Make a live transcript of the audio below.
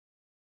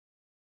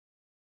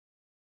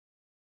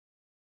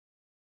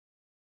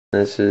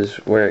This is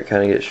where it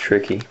kind of gets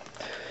tricky.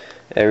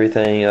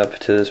 Everything up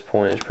to this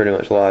point is pretty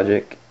much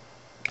logic,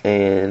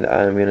 and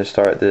I'm going to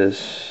start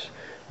this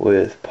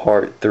with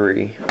part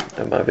 3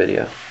 of my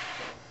video.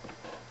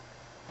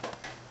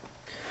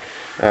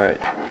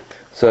 Alright,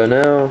 so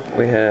now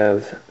we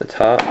have the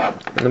top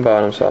and the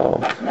bottom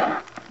solved,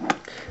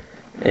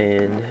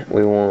 and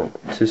we want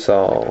to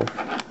solve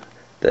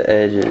the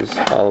edges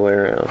all the way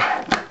around.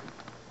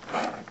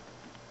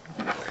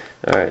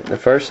 Alright, the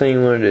first thing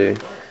you want to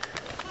do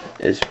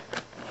is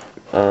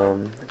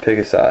pick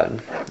a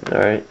side.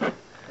 Alright,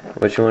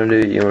 what you want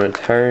to do, you want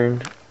to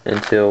turn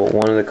until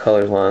one of the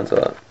colors lines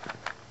up.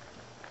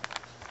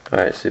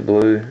 Alright, see,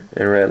 blue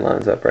and red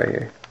lines up right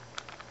here.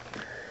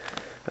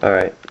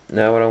 Alright,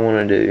 now what I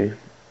want to do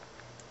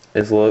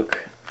is look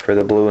for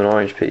the blue and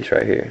orange piece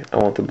right here. I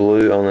want the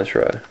blue on this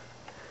row.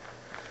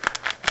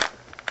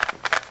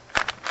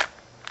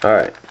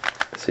 Alright,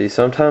 see,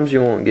 sometimes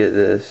you won't get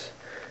this,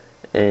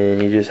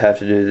 and you just have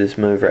to do this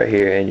move right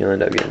here and you'll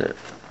end up getting it.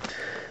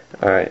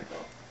 Alright,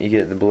 you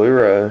get the blue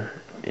row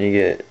and you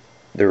get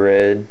the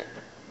red,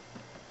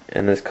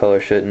 and this color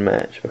shouldn't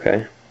match,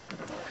 okay?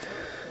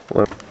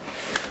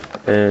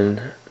 And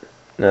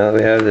now that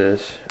we have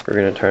this, we're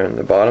going to turn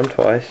the bottom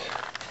twice,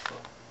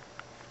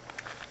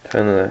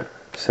 turn the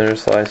center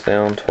slice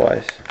down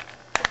twice,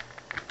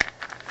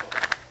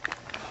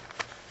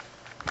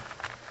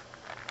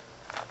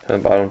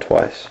 turn the bottom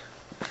twice,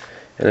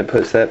 and it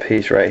puts that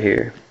piece right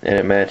here and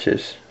it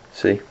matches.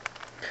 See?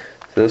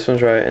 So this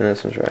one's right and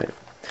this one's right.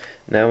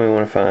 Now we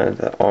want to find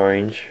the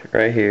orange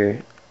right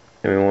here,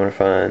 and we want to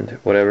find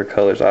whatever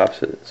color's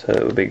opposite, so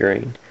it would be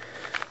green.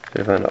 So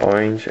we find an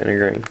orange and a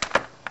green.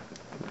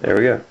 There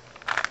we go.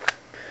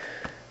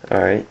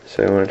 Alright,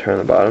 so we want to turn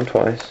the bottom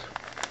twice,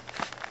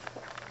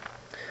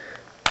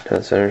 turn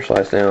the center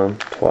slice down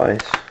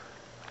twice,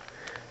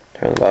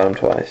 turn the bottom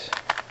twice.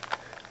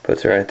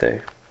 Puts it right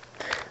there.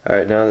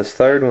 Alright, now this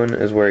third one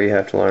is where you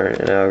have to learn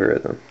an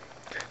algorithm.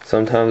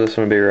 Sometimes this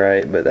one will be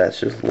right, but that's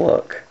just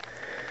luck.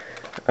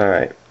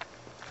 Alright,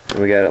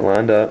 we got it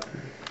lined up,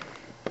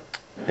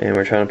 and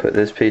we're trying to put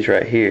this piece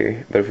right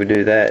here, but if we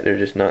do that, it'll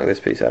just knock this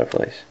piece out of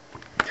place.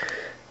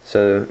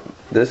 So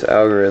this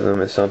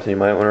algorithm is something you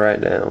might want to write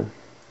down,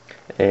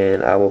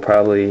 and I will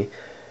probably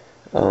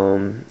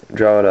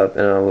draw it up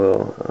and I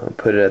will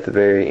put it at the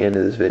very end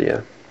of this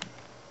video,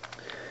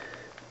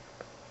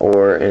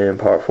 or in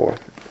part 4.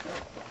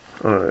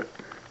 Alright,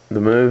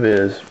 the move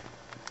is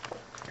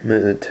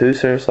move the 2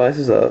 center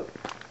slices up,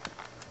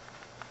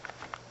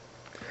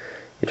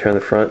 you turn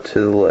the front to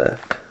the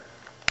left,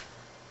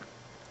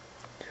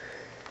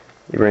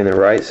 you bring the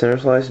right center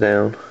slice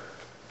down,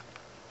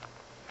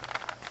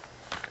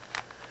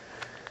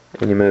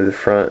 and you move the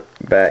front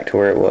back to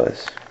where it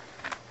was.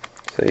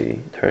 So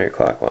you turn it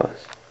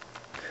clockwise.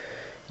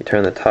 You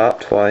turn the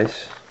top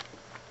twice,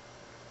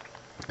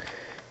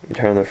 you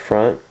turn the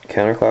front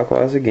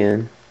counterclockwise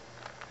again,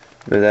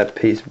 move that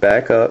piece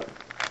back up,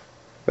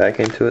 back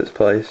into its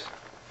place,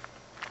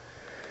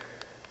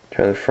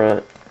 turn the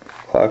front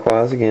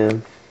clockwise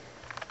again,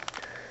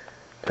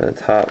 turn the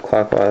top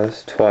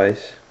clockwise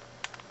twice,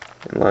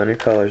 and line your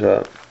colors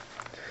up,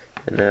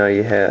 and now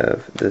you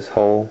have this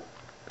whole,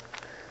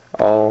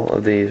 all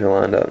of these are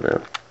lined up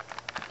now.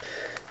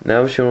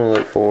 Now what you want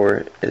to look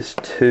for is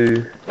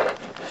 2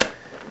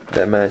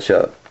 that match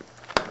up.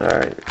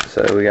 Alright,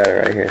 so we got it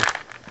right here.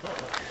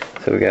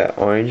 So we got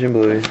orange and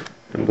blue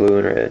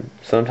and red.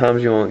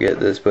 Sometimes you won't get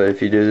this, but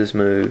if you do this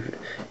move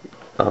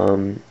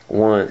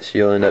once,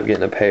 you'll end up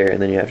getting a pair,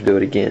 and then you have to do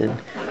it again,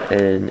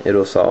 and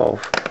it'll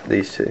solve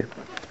these 2.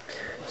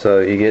 So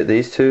you get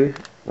these 2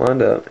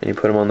 lined up, and you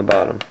put them on the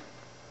bottom,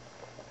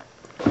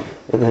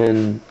 and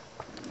then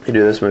you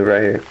do this move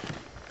right here.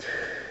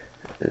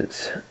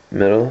 It's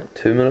middle,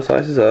 2 middle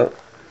slices up,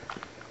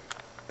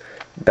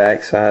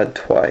 back side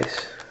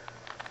twice,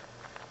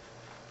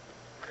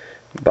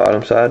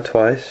 bottom side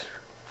twice,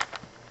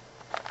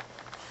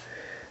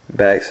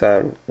 back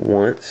side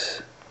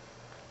once.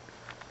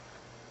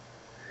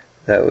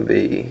 That would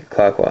be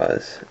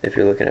clockwise if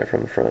you're looking at it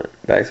from the front.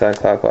 Back side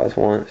clockwise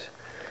once,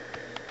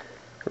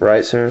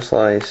 right center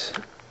slice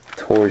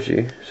towards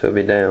you, so it'll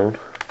be down,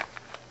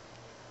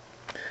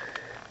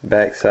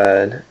 back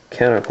side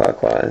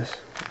counterclockwise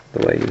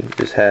the way you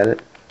just had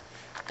it,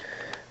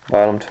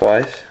 bottom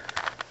twice,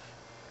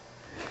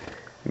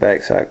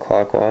 back side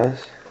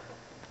clockwise,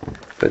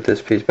 put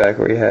this piece back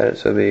where you had it,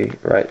 so it'll be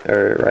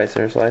right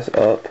center slice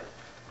up,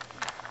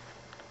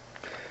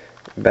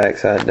 back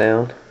side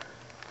down,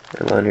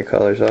 and line your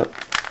colors up.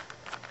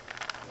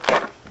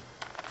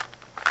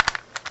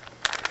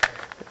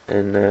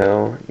 And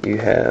now you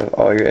have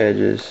all your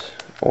edges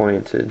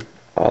oriented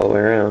all the way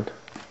around.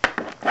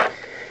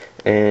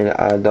 And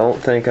I don't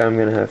think I'm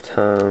going to have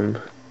time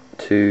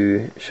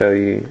to show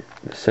you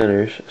the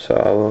centers, so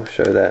I will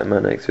show that in my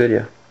next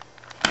video.